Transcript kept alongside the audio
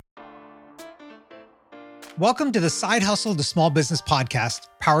Welcome to the Side Hustle to Small Business podcast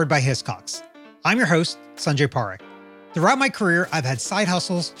powered by Hiscox. I'm your host, Sanjay Parekh. Throughout my career, I've had side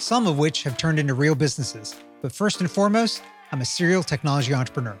hustles, some of which have turned into real businesses. But first and foremost, I'm a serial technology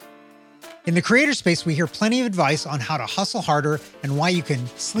entrepreneur. In the creator space, we hear plenty of advice on how to hustle harder and why you can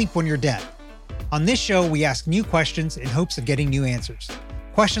sleep when you're dead. On this show, we ask new questions in hopes of getting new answers.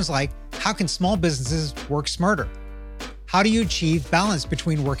 Questions like, how can small businesses work smarter? How do you achieve balance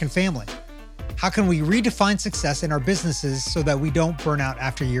between work and family? How can we redefine success in our businesses so that we don't burn out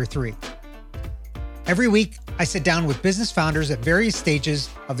after year 3? Every week, I sit down with business founders at various stages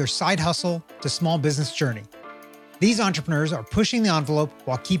of their side hustle to small business journey. These entrepreneurs are pushing the envelope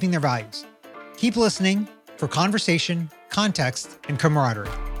while keeping their values. Keep listening for conversation, context, and camaraderie.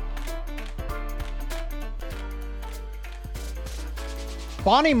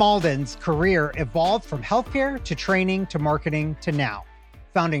 Bonnie Mauldin's career evolved from healthcare to training to marketing to now,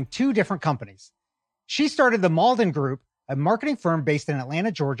 founding 2 different companies. She started the Mauldin Group, a marketing firm based in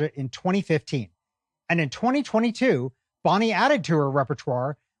Atlanta, Georgia, in 2015. And in 2022, Bonnie added to her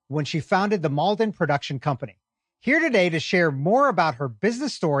repertoire when she founded the Mauldin Production Company. Here today to share more about her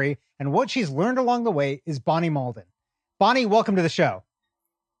business story and what she's learned along the way is Bonnie Mauldin. Bonnie, welcome to the show.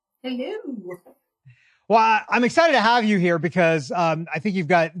 Hello. Well, I'm excited to have you here because I think you've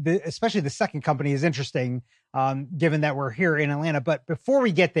got, especially the second company is interesting, given that we're here in Atlanta. But before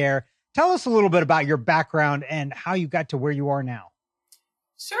we get there, tell us a little bit about your background and how you got to where you are now.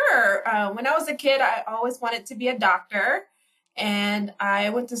 Sure. When I was a kid, I always wanted to be a doctor. And I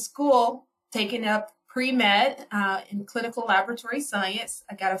went to school taking up pre-med in clinical laboratory science.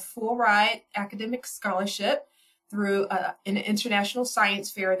 I got a full ride academic scholarship through an international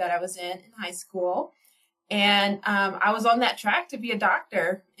science fair that I was in high school. And I was on that track to be a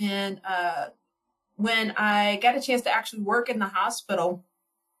doctor. And when I got a chance to actually work in the hospital,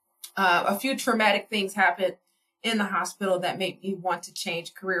 a few traumatic things happened in the hospital that made me want to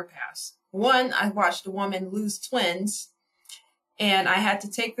change career paths. One, I watched a woman lose twins, and I had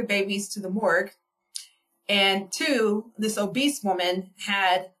to take the babies to the morgue. And 2, this obese woman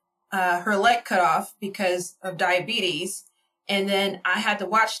had her leg cut off because of diabetes. And then I had to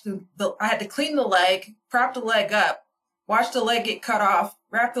watch I had to clean the leg, prop the leg up, watch the leg get cut off,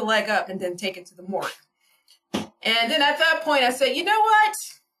 wrap the leg up, and then take it to the morgue. And then at that point, I said, you know what?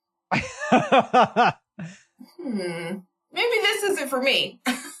 Maybe this isn't for me.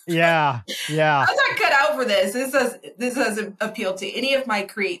 Yeah. I'm not cut out for this. This doesn't appeal to any of my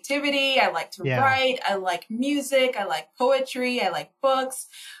creativity. I like to write. I like music. I like poetry. I like books.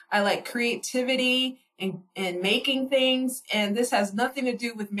 I like creativity and making things. And this has nothing to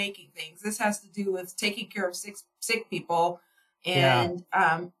do with making things. This has to do with taking care of sick people. And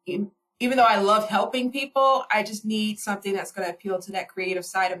even though I love helping people, I just need something that's going to appeal to that creative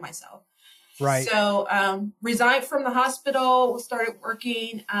side of myself. Right. So resigned from the hospital, started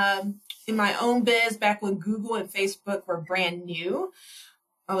working in my own biz back when Google and Facebook were brand new.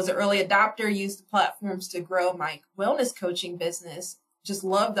 I was an early adopter, used the platforms to grow my wellness coaching business. Just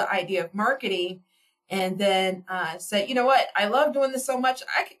loved the idea of marketing. And then said, you know what? I love doing this so much.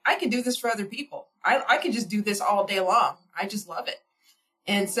 I can do this for other people. I could just do this all day long. I just love it.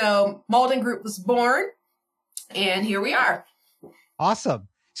 And so Mauldin Group was born, and here we are. Awesome.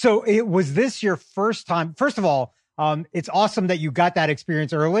 So was this your first time? First of all, it's awesome that you got that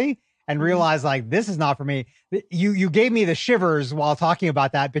experience early and realized like, this is not for me. You gave me the shivers while talking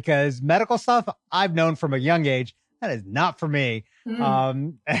about that because medical stuff I've known from a young age, that is not for me.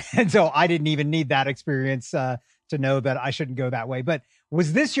 And so I didn't even need that experience to know that I shouldn't go that way. But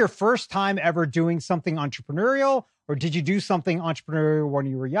was this your first time ever doing something entrepreneurial, or did you do something entrepreneurial when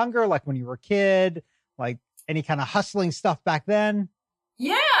you were younger, like when you were a kid, like any kind of hustling stuff back then?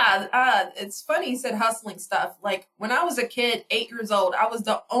 Yeah, it's funny you said hustling stuff. Like when I was a kid, 8 years old, I was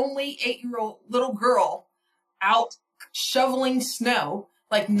the only 8-year-old little girl out shoveling snow,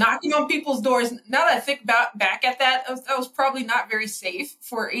 like knocking on people's doors. Now that I think back at that, that was probably not very safe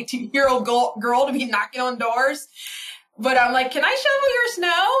for an 18-year-old girl to be knocking on doors. But I'm like, can I shovel your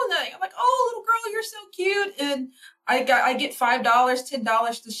snow? And I'm like, oh, little girl, you're so cute. And I get $5,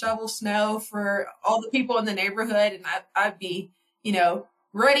 $10 to shovel snow for all the people in the neighborhood. And I'd be,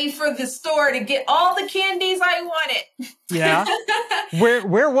 ready for the store to get all the candies I wanted. Yeah.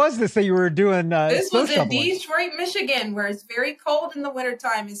 Where was this that you were doing? This was in shoveling? Detroit, Michigan, where it's very cold in the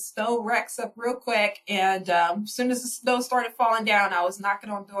wintertime and snow wrecks up real quick. And as soon as the snow started falling down, I was knocking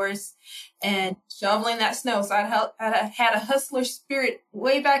on doors and shoveling that snow. So I had a hustler spirit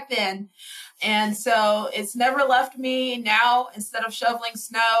way back then. And so it's never left me. Now, instead of shoveling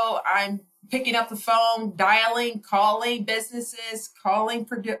snow, I'm picking up the phone, dialing, calling businesses, calling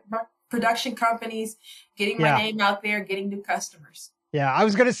production companies, getting my name out there, getting new customers. Yeah, I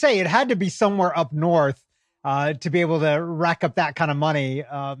was going to say it had to be somewhere up north to be able to rack up that kind of money,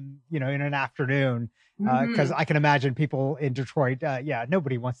 in an afternoon. Because I can imagine people in Detroit,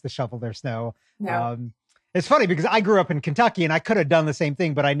 nobody wants to shovel their snow. No. It's funny because I grew up in Kentucky and I could have done the same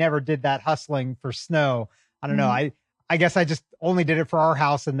thing, but I never did that hustling for snow. I don't know. I guess I just only did it for our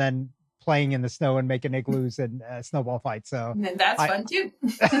house and then playing in the snow and making igloos and snowball fights. So and that's fun too.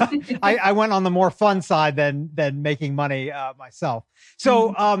 I went on the more fun side than making money myself.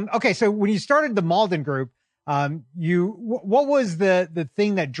 So, okay. So when you started the Mauldin Group, what was the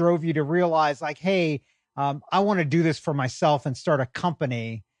thing that drove you to realize like, hey, I want to do this for myself and start a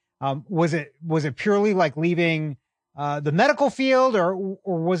company? Was it purely like leaving the medical field, or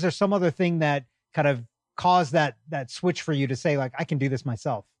was there some other thing that kind of caused that switch for you to say like, I can do this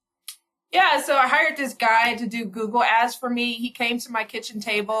myself? Yeah, so I hired this guy to do Google ads for me. He came to my kitchen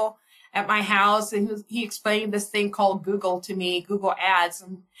table at my house and he explained this thing called Google to me, Google ads.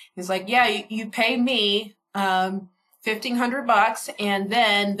 And he's like, yeah, you pay me $1,500 and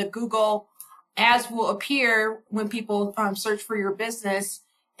then the Google ads will appear when people search for your business,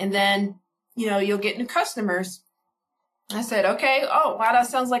 and then you'll get new customers. I said, okay, oh wow, that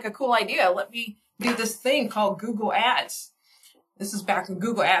sounds like a cool idea. Let me do this thing called Google ads. This is back when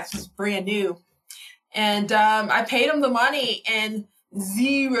Google ads was brand new. And I paid him the money and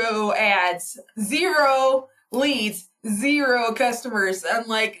 0 ads, 0 leads, 0 customers. I'm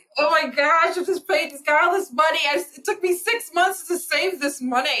like, oh my gosh, I just paid this guy all this money. It took me 6 months to save this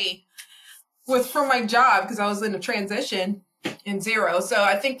money from my job because I was in a transition and 0. So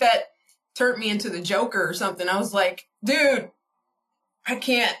I think that turned me into the Joker or something. I was like, dude, I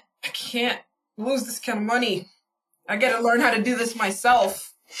can't lose this kind of money. I got to learn how to do this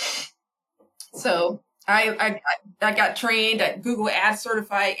myself. So I got trained at Google Ads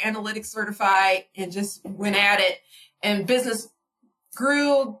certified, analytics certified, and just went at it. And business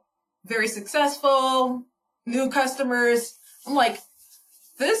grew, very successful, new customers. I'm like,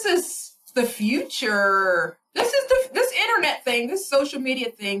 this is the future. This internet thing, this social media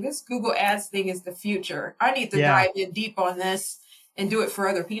thing, this Google Ads thing is the future. I need to dive in deep on this and do it for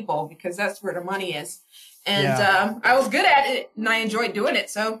other people because that's where the money is. And I was good at it and I enjoyed doing it.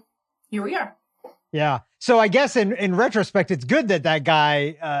 So here we are. Yeah. So I guess in retrospect, it's good that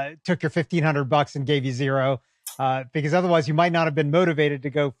guy took your $1,500 and gave you 0 because otherwise you might not have been motivated to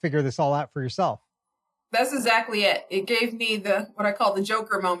go figure this all out for yourself. That's exactly it. It gave me what I call the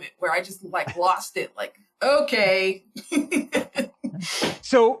Joker moment where I just like lost it. Like, okay.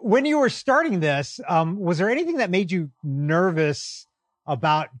 So when you were starting this, was there anything that made you nervous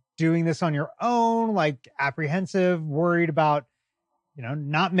about doing this on your own, like apprehensive, worried about,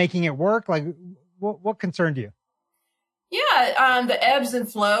 not making it work? Like what concerned you? Yeah. The ebbs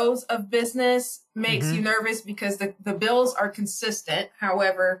and flows of business makes you nervous because the bills are consistent.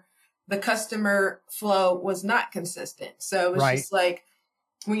 However, the customer flow was not consistent. So it was just like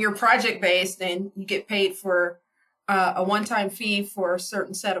when you're project based and you get paid for a one-time fee for a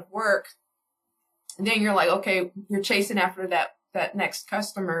certain set of work, and then you're like, okay, you're chasing after that next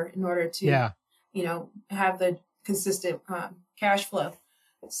customer in order to, have the consistent cash flow.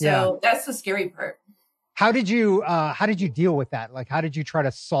 So that's the scary part. How did you deal with that? Like, how did you try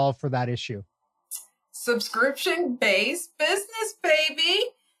to solve for that issue? Subscription-based business, baby.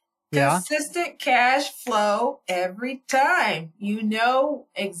 Consistent cash flow every time. You know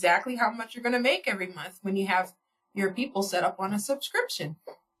exactly how much you're going to make every month when you have your people set up on a subscription.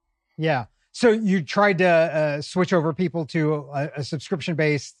 Yeah. So you tried to switch over people to a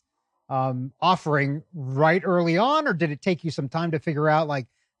subscription-based offering right early on, or did it take you some time to figure out like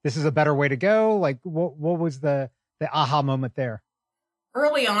this is a better way to go? Like what was the aha moment there?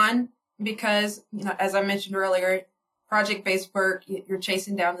 Early on, because as I mentioned earlier, project-based work, you're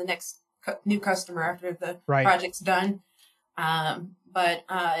chasing down the next new customer after the project's done. But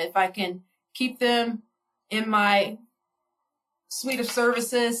if I can keep them in my suite of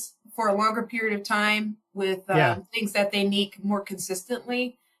services for a longer period of time with things that they need more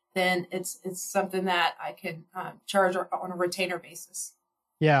consistently, then it's something that I can charge on a retainer basis.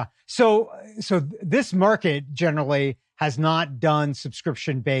 Yeah. So this market generally has not done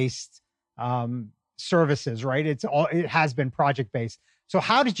subscription-based services, right? It has been project-based. So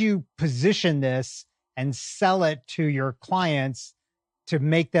how did you position this and sell it to your clients to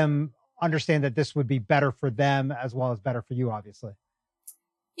make them understand that this would be better for them as well as better for you, obviously?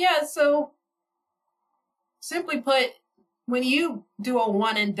 Yeah. So simply put, when you do a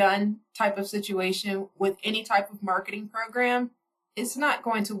one and done type of situation with any type of marketing program, it's not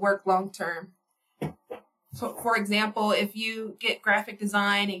going to work long term. So for example, if you get graphic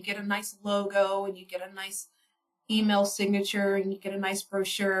design and you get a nice logo and you get a nice email signature and you get a nice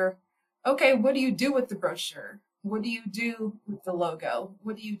brochure, okay, what do you do with the brochure? What do you do with the logo?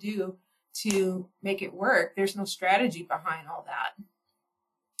 What do you do to make it work? There's no strategy behind all that.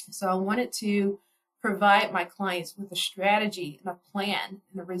 So I wanted to provide my clients with a strategy and a plan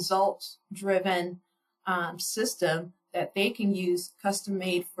and a results-driven system that they can use custom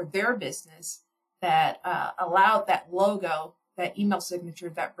made for their business that allowed that logo, that email signature,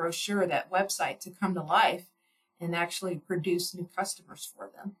 that brochure, that website to come to life and actually produce new customers for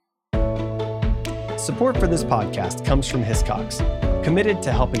them. Support for this podcast comes from Hiscox, committed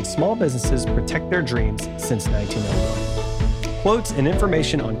to helping small businesses protect their dreams since 1901. Quotes and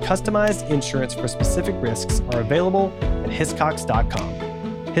information on customized insurance for specific risks are available at hiscox.com.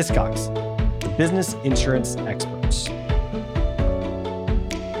 Hiscox, the business insurance experts.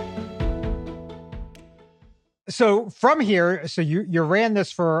 So from here, so you ran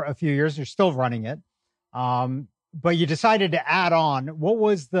this for a few years. You're still running it, but you decided to add on. What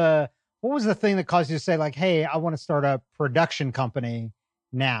was the thing that caused you to say, like, hey, I want to start a production company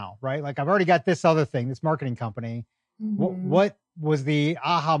now, right? Like, I've already got this other thing, this marketing company. Mm-hmm. What was the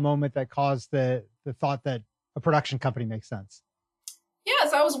aha moment that caused the thought that a production company makes sense?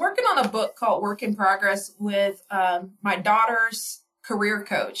 Yes, I was working on a book called Work in Progress with my daughter's career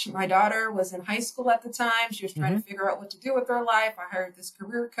coach. My daughter was in high school at the time. She was trying to figure out what to do with her life. I hired this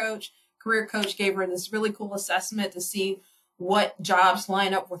career coach. Career coach gave her this really cool assessment to see what jobs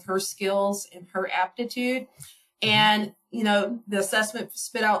line up with her skills and her aptitude. And, you know, the assessment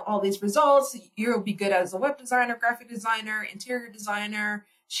spit out all these results. You'll be good as a web designer, graphic designer, interior designer.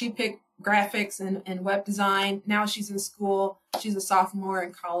 She picked graphics and web design. Now she's in school. She's a sophomore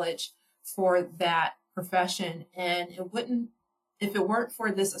in college for that profession. And if it weren't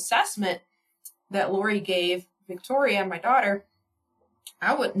for this assessment that Lori gave Victoria, my daughter,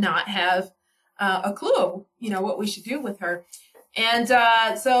 I would not have a clue, you know, what we should do with her. And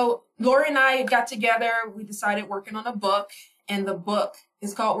so Lori and I got together. We decided working on a book, and the book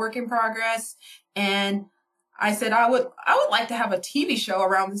is called Work in Progress. And I said I would like to have a TV show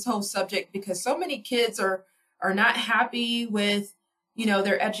around this whole subject, because so many kids are not happy with, you know,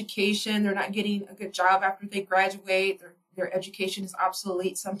 their education. They're not getting a good job after they graduate. Their education is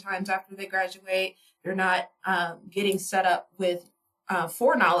obsolete sometimes after they graduate. They're not getting set up with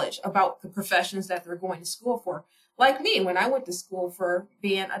foreknowledge about the professions that they're going to school for. Like me, when I went to school for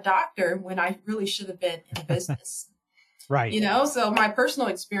being a doctor, when I really should have been in business. Right. You know, so my personal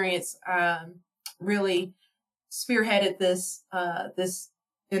experience really spearheaded this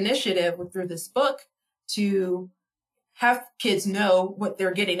initiative through this book to have kids know what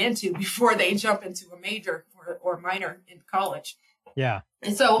they're getting into before they jump into a major or minor in college. Yeah.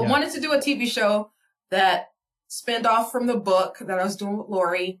 And so I wanted to do a TV show that spinned off from the book that I was doing with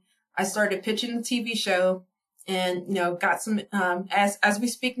Lori. I started pitching the TV show, and, you know, got some, as we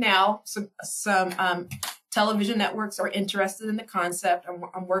speak now, some television networks are interested in the concept.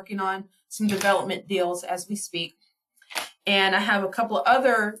 I'm working on some development deals as we speak. And I have a couple of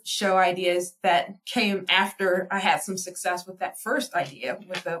other show ideas that came after I had some success with that first idea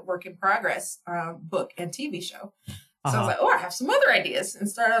with the Work in Progress book and TV show. So I was like, oh, I have some other ideas, and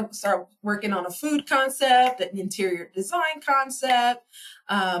start working on a food concept, an interior design concept,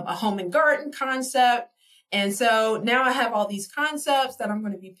 a home and garden concept. And so now I have all these concepts that I'm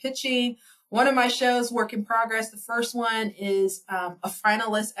going to be pitching. One of my shows, Work in Progress, the first one is a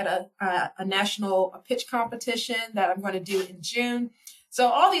finalist at a national pitch competition that I'm going to do in June. So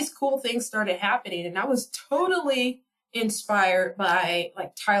all these cool things started happening, and I was totally inspired by,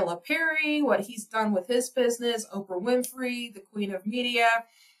 like, Tyler Perry, what he's done with his business, Oprah Winfrey, the queen of media.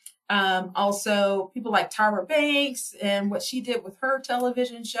 Also people like Tyra Banks and what she did with her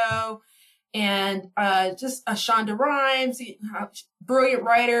television show. And just Shonda Rhimes, brilliant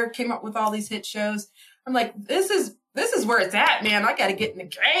writer, came up with all these hit shows. I'm like, this is where it's at, man. I got to get in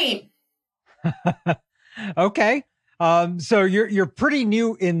the game. Okay. So you're pretty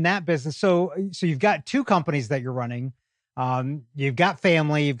new in that business. So you've got two companies that you're running. You've got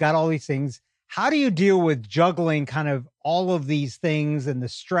family, you've got all these things. How do you deal with juggling kind of all of these things and the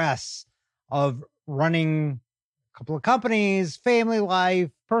stress of running a couple of companies, family life,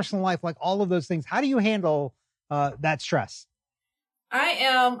 personal life, like all of those things? How do you handle that stress? I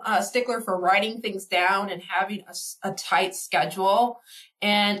am a stickler for writing things down and having a tight schedule,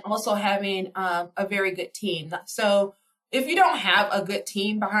 and also having a very good team. So if you don't have a good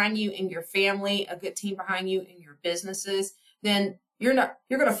team behind you in your family, a good team behind you in your businesses, then you're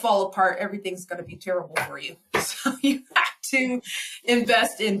going to fall apart. Everything's going to be terrible for you. So you have to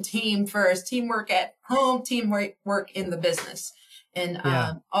invest in team first, teamwork at home, teamwork in the business, and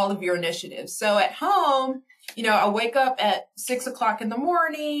all of your initiatives. So at home, I wake up at 6 o'clock in the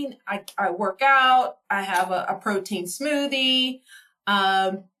morning. I work out. I have a protein smoothie.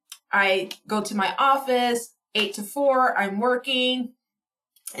 I go to my office 8 to 4. I'm working.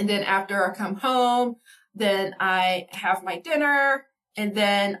 And then after I come home, then I have my dinner. And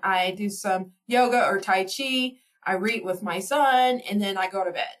then I do some yoga or Tai Chi. I read with my son. And then I go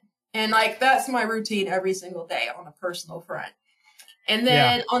to bed. And that's my routine every single day on a personal front. And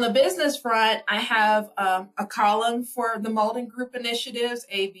then on the business front, I have a column for the Mauldin Group initiatives,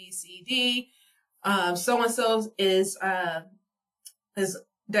 A, B, C, D. So-and-so is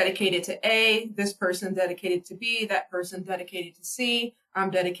dedicated to A, this person dedicated to B, that person dedicated to C, I'm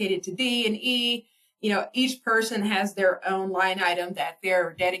dedicated to D and E. Each person has their own line item that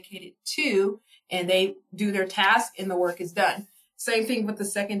they're dedicated to, and they do their task and the work is done. Same thing with the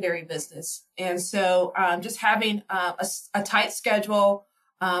secondary business. And so just having a tight schedule,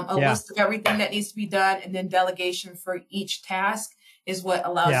 a list of everything that needs to be done, and then delegation for each task is what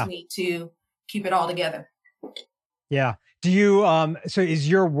allows me to keep it all together. Yeah. Do you, so is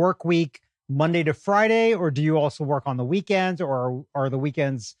your work week Monday to Friday, or do you also work on the weekends, or are the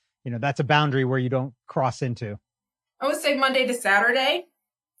weekends, that's a boundary where you don't cross into? I would say Monday to Saturday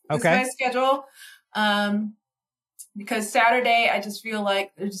is my schedule. Because Saturday, I just feel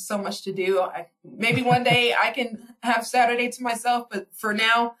like there's just so much to do. Maybe one day I can have Saturday to myself, but for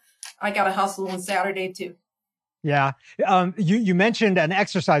now, I got to hustle on Saturday too. Yeah. You mentioned an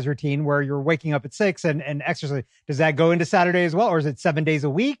exercise routine where you're waking up at 6 and exercise. Does that go into Saturday as well? Or is it 7 days a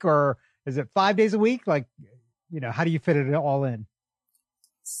week, or is it 5 days a week? How do you fit it all in?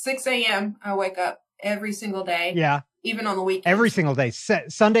 6 a.m. I wake up every single day. Yeah. Even on the weekend. Every single day,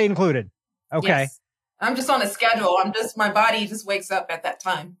 Sunday included. Okay. Yes. I'm just on a schedule. My body just wakes up at that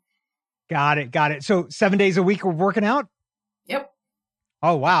time. Got it. So 7 days a week of working out? Yep.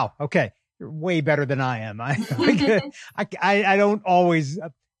 Oh, wow. Okay. You're way better than I am. I don't always,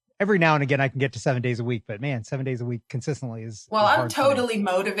 every now and again, I can get to 7 days a week, but man, 7 days a week consistently is. Well, I'm totally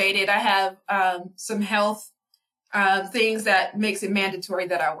motivated. I have some health things that makes it mandatory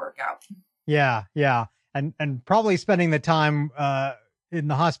that I work out. Yeah. Yeah. And probably spending the time, in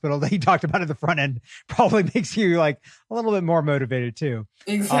the hospital that you talked about at the front end probably makes you a little bit more motivated too.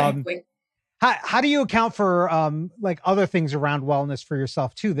 Exactly. How do you account for other things around wellness for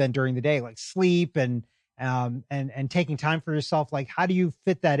yourself too then during the day, like sleep and taking time for yourself? How do you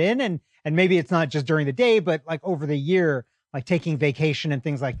fit that in? And maybe it's not just during the day, but over the year, taking vacation and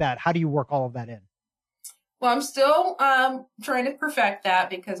things like that. How do you work all of that in? Well, I'm still trying to perfect that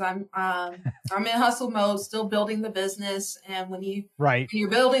because I'm in hustle mode, still building the business. And when you're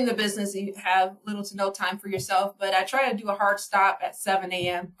building the business, you have little to no time for yourself. But I try to do a hard stop at 7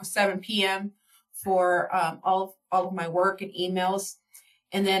 a.m. or 7 p.m. for all of my work and emails.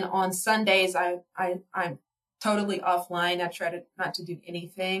 And then on Sundays, I'm totally offline. I try not to do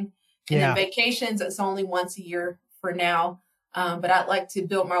anything. And then vacations, it's only once a year for now. But I'd like to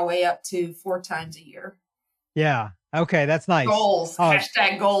build my way up to 4 times a year. Yeah. Okay. That's nice. Goals.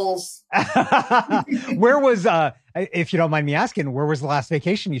 Hashtag goals. Where was, if you don't mind me asking, where was the last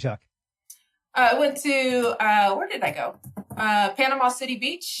vacation you took? I went to, where did I go? Panama City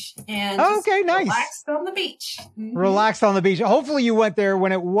Beach and nice. Relaxed on the beach. Mm-hmm. Relaxed on the beach. Hopefully you went there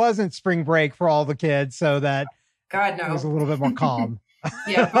when it wasn't spring break for all the kids so that it was a little bit more calm.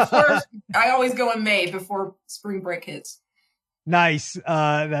 Yeah. I always go in May before spring break hits. Nice.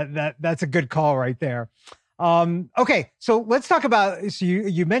 That's a good call right there. Okay. So let's talk about, so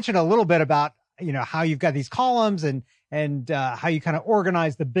you mentioned a little bit about, how you've got these columns and how you kind of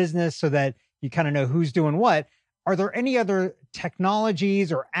organize the business so that you kind of know who's doing what. Are there any other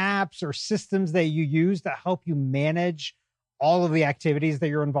technologies or apps or systems that you use that help you manage all of the activities that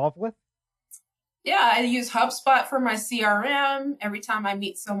you're involved with? Yeah, I use HubSpot for my CRM. Every time I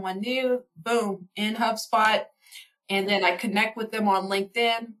meet someone new, boom, in HubSpot. And then I connect with them on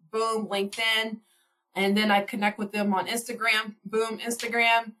LinkedIn, boom, LinkedIn. And then I connect with them on Instagram, boom,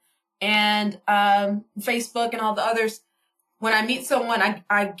 Instagram, and Facebook and all the others. When I meet someone,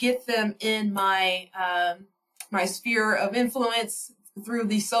 I get them in my my sphere of influence through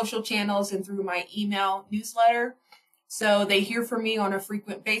these social channels and through my email newsletter. So they hear from me on a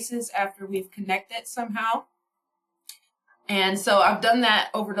frequent basis after we've connected somehow. And so I've done that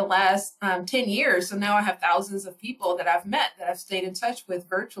over the last 10 years. So now I have thousands of people that I've met, that I've stayed in touch with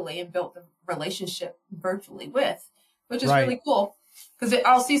virtually and built the relationship virtually with, which is really cool. Because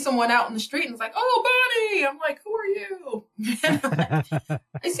I'll see someone out in the street and it's like, oh, Bonnie. I'm like, who are you?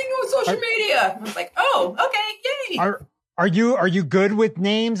 I see you on social media. I was like, oh, okay, yay. Are you good with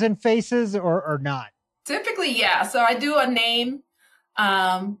names and faces or not? Typically, yeah. So I do a name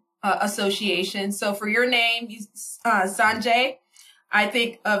association. So for your name, Sanjay, I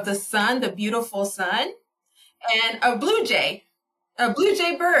think of the sun, the beautiful sun, and a blue jay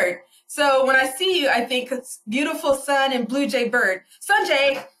bird. So when I see you, I think it's beautiful sun and blue jay bird.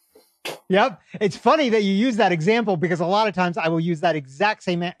 Sanjay. Yep. It's funny that you use that example because a lot of times I will use that exact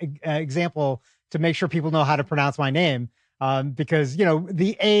same example to make sure people know how to pronounce my name. Because,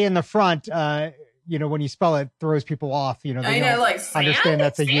 the A in the front, when you spell it, throws people off. They don't understand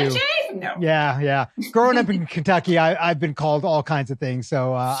that's a U. No. Yeah. Growing up in Kentucky, I've been called all kinds of things.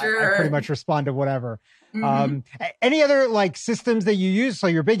 So Sure. I pretty much respond to whatever. Mm-hmm. Any other systems that you use? So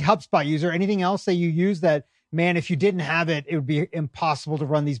you're a big HubSpot user. Anything else that you use that, man, if you didn't have it, it would be impossible to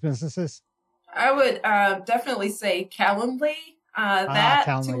run these businesses? I would definitely say Calendly. That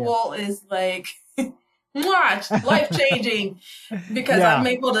Calendly, tool is life-changing because I'm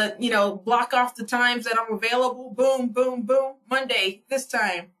able to, block off the times that I'm available. Boom, boom, boom. Monday, this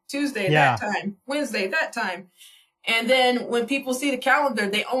time. Tuesday, that time. Wednesday, that time. And then when people see the calendar,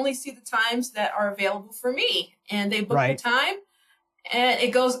 they only see the times that are available for me. And they book the time and it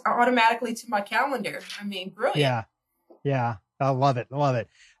goes automatically to my calendar. I mean, brilliant. Yeah. I love it.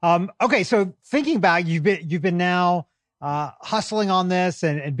 Okay. So thinking back, you've been now hustling on this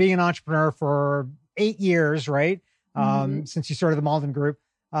and being an entrepreneur for 8 years, right? Since you started the Mauldin Group.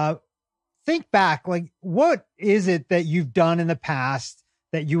 Think back, what is it that you've done in the past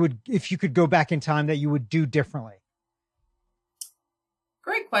that you would, if you could go back in time, that you would do differently?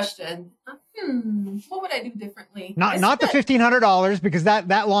 Great question. What would I do differently? Not the $1,500 because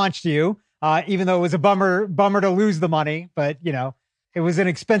that launched you, even though it was a bummer to lose the money, but it was an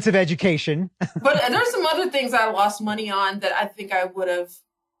expensive education. But there's some other things I lost money on that I think I would have,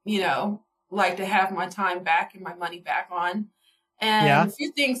 liked to have my time back and my money back on. And a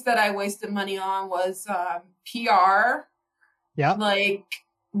few things that I wasted money on was PR. Yeah.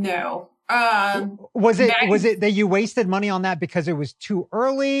 No. Was it that you wasted money on that because it was too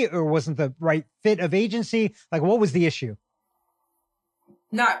early or wasn't the right fit of agency? What was the issue?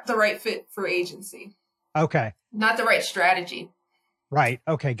 Not the right fit for agency. Okay. Not the right strategy. Right.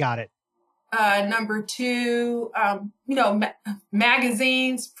 Okay. Got it. Number two,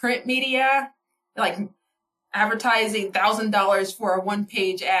 magazines, print media, advertising $1,000 for a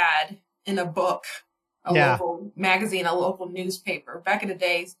 1-page ad in a book. A local magazine, a local newspaper. Back in the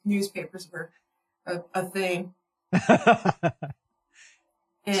day, newspapers were a thing.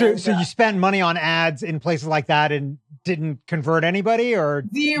 So you spent money on ads in places like that and didn't convert anybody or?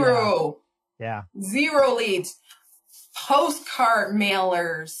 Zero. Yeah. Zero leads. Postcard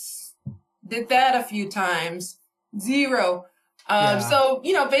mailers. Did that a few times. Zero. So,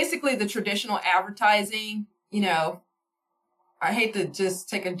 basically the traditional advertising, I hate to just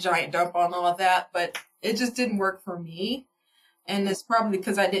take a giant dump on all of that, but it just didn't work for me. And it's probably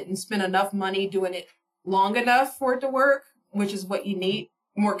because I didn't spend enough money doing it long enough for it to work, which is what you need,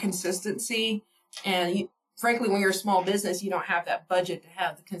 more consistency. And frankly, when you're a small business, you don't have that budget to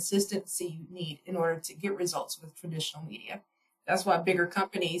have the consistency you need in order to get results with traditional media. That's why bigger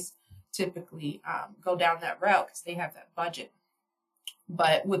companies typically go down that route because they have that budget.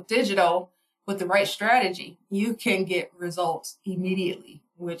 But with digital, with the right strategy, you can get results immediately,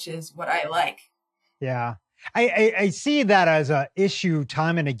 which is what I like. Yeah. I see that as an issue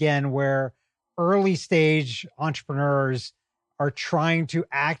time and again, where early stage entrepreneurs are trying to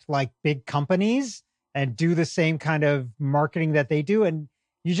act like big companies and do the same kind of marketing that they do. And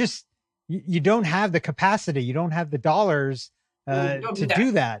you don't have the capacity, you don't have the dollars to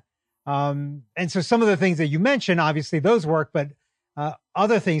do that. And so some of the things that you mentioned, obviously those work, but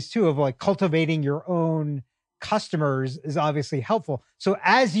other things too, of cultivating your own customers is obviously helpful. So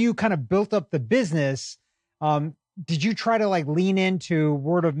as you kind of built up the business, did you try to lean into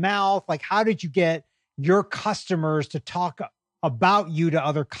word of mouth? How did you get your customers to talk about you to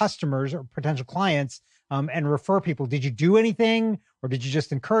other customers or potential clients, and refer people? Did you do anything or did you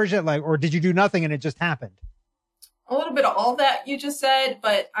just encourage it? Or did you do nothing and it just happened? A little bit of all that you just said,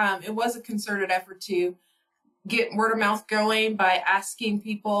 but it was a concerted effort to get word of mouth going by asking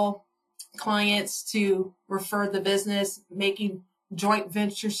people, clients to refer the business, making joint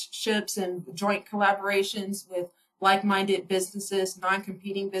ventureships and joint collaborations with like-minded businesses,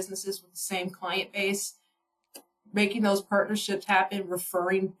 non-competing businesses with the same client base, making those partnerships happen,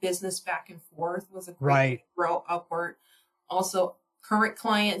 referring business back and forth was a great way to grow upward. Also, current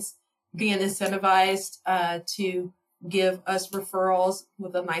clients being incentivized to give us referrals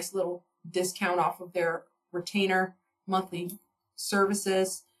with a nice little discount off of their retainer monthly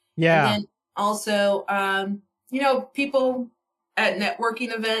services. Yeah. And then also People at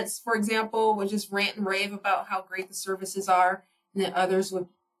networking events, for example, would just rant and rave about how great the services are. And then others would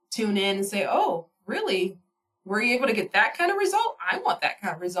tune in and say, oh, really? Were you able to get that kind of result? I want that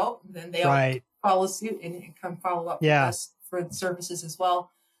kind of result. And then they'll follow suit and come follow up with us for the services as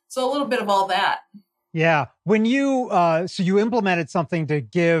well. So a little bit of all that. Yeah. When you, so you implemented something to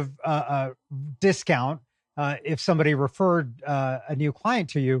give a discount if somebody referred a new client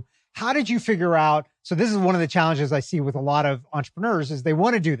to you, how did you figure out? So this is one of the challenges I see with a lot of entrepreneurs is they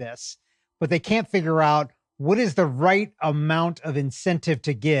want to do this, but they can't figure out what is the right amount of incentive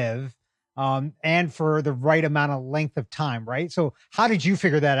to give and for the right amount of length of time, right? So how did you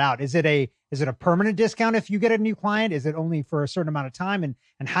figure that out? Is it a permanent discount if you get a new client? Is it only for a certain amount of time? And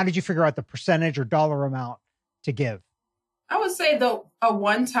how did you figure out the percentage or dollar amount to give? I would say a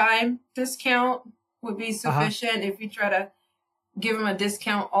one-time discount would be sufficient. If you try to give them a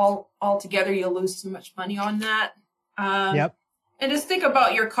discount altogether, you'll lose too much money on that. And just think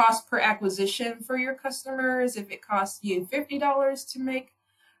about your cost per acquisition for your customers. If it costs you $50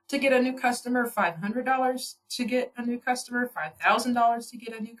 to get a new customer, $500 to get a new customer, $5,000 to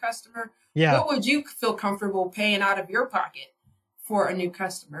get a new customer, what would you feel comfortable paying out of your pocket for a new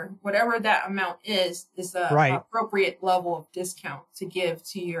customer? Whatever that amount is the appropriate level of discount to give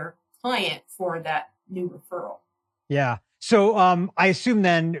to your client for that new referral. Yeah. So I assume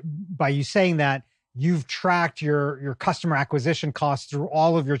then by you saying that, you've tracked your customer acquisition costs through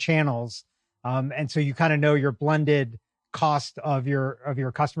all of your channels. And so you kind of know your blended cost of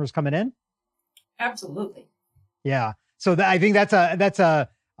your customers coming in. Absolutely. Yeah. So I think that's a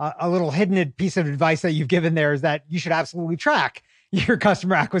little hidden piece of advice that you've given there is that you should absolutely track your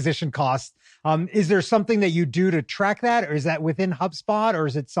customer acquisition costs. Is there something that you do to track that, or is that within HubSpot, or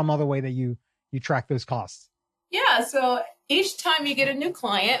is it some other way that you track those costs? Yeah. So each time you get a new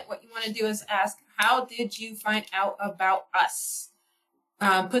client, what you want to do is ask, how did you find out about us?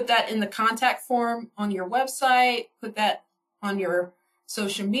 Put that in the contact form on your website, put that on your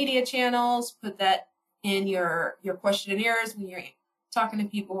social media channels, put that in your questionnaires when you're talking to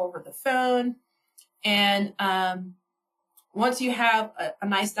people over the phone. And once you have a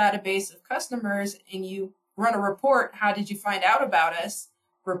nice database of customers and you run a report, how did you find out about us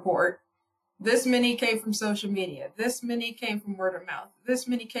report, this many came from social media, this many came from word of mouth, this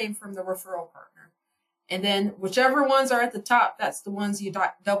many came from the referral partner. And then whichever ones are at the top, that's the ones you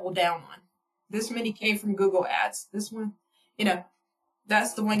double down on. This many came from Google Ads. This one,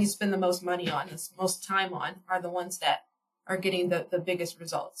 that's the one you spend the most money on, the most time on, are the ones that are getting the biggest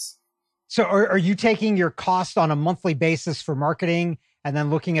results. So are you taking your cost on a monthly basis for marketing and then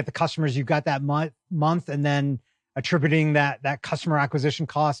looking at the customers you got that month and then attributing that customer acquisition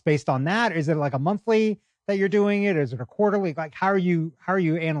cost based on that? Is it like a monthly that you're doing it? Is it a quarterly? Like, how are you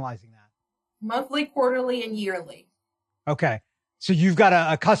analyzing that? Monthly, quarterly, and yearly. Okay. So you've got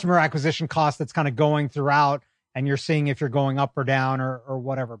a customer acquisition cost that's kind of going throughout, and you're seeing if you're going up or down or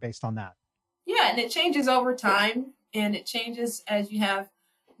whatever based on that. Yeah. And it changes over time, and it changes as you have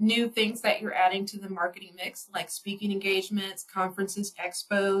new things that you're adding to the marketing mix, like speaking engagements, conferences,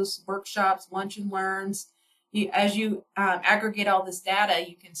 expos, workshops, lunch and learns. As you aggregate all this data,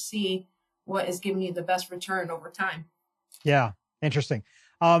 you can see what is giving you the best return over time. Yeah. Interesting.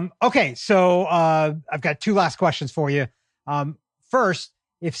 Okay. So I've got two last questions for you. First,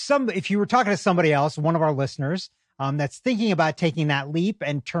 if you were talking to somebody else, one of our listeners, that's thinking about taking that leap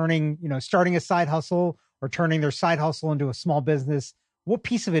and starting a side hustle or turning their side hustle into a small business, what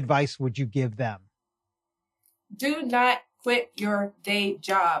piece of advice would you give them? Do not quit your day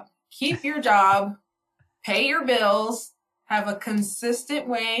job. Keep your job, pay your bills, have a consistent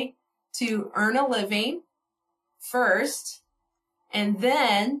way to earn a living first, and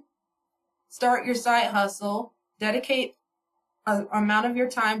then start your side hustle. Dedicate an amount of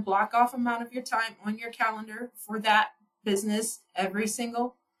your time, block off amount of your time on your calendar for that business every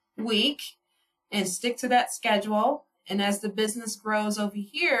single week, and stick to that schedule. And as the business grows over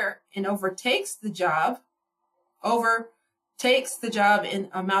here and overtakes the job in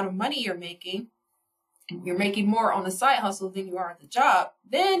amount of money you're making more on the side hustle than you are at the job,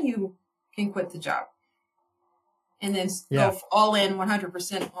 then you can quit the job and then go all in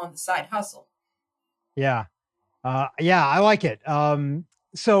 100% on the side hustle. Yeah. I like it.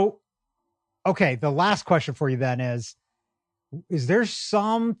 So, okay. The last question for you then is there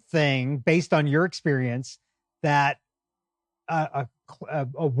something based on your experience that a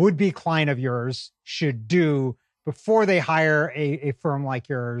would-be client of yours should do before they hire a firm like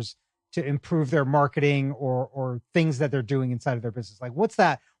yours to improve their marketing or things that they're doing inside of their business? Like, what's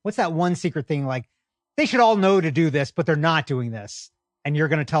that one secret thing? Like, they should all know to do this, but they're not doing this. And you're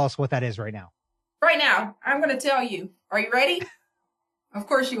going to tell us what that is right now. right now, I'm going to tell you. Are you ready? Of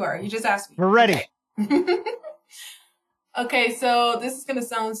course you are. You just asked me. We're ready. Okay. Okay, so this is going to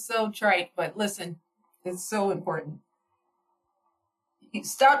sound so trite, but listen, it's so important.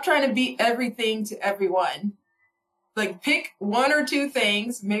 Stop trying to be everything to everyone. Like, pick one or two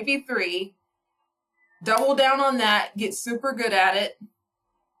things, maybe three, double down on that, get super good at it,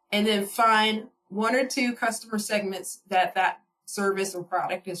 and then find one or two customer segments that service or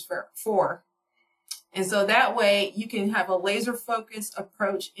product is for. And so that way you can have a laser focused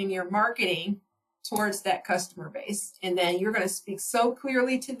approach in your marketing towards that customer base. And then you're going to speak so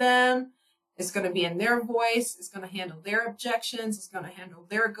clearly to them. It's going to be in their voice. It's going to handle their objections. It's going to handle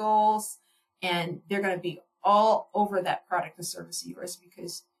their goals. And they're going to be all over that product and service of yours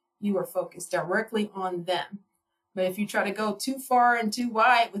because you are focused directly on them. But if you try to go too far and too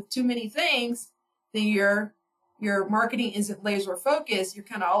wide with too many things, then your marketing isn't laser focused. You're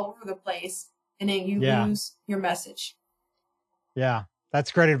kind of all over the place. And then you lose your message. Yeah,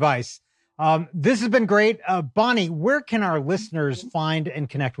 that's great advice. This has been great. Bonnie, where can our listeners find and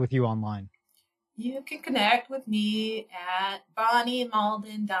connect with you online? You can connect with me at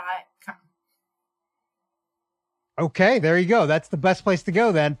BonnieMauldin.com. Okay, there you go. That's the best place to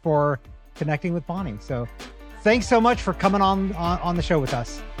go then for connecting with Bonnie. So thanks so much for coming on the show with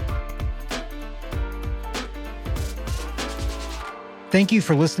us. Thank you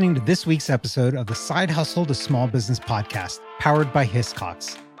for listening to this week's episode of the Side Hustle to Small Business podcast, powered by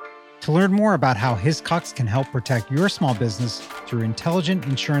Hiscox. To learn more about how Hiscox can help protect your small business through intelligent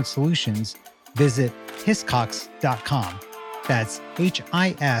insurance solutions, visit hiscox.com. That's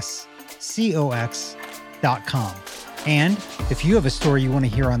HISCOX.com. And if you have a story you want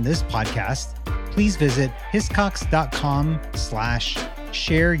to hear on this podcast, please visit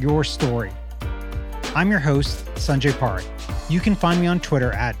hiscox.com/share your story. I'm your host, Sanjay Parekh. You can find me on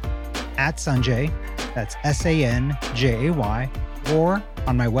Twitter at Sanjay, that's SANJAY, or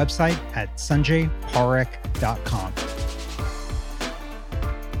on my website at sanjayparekh.com.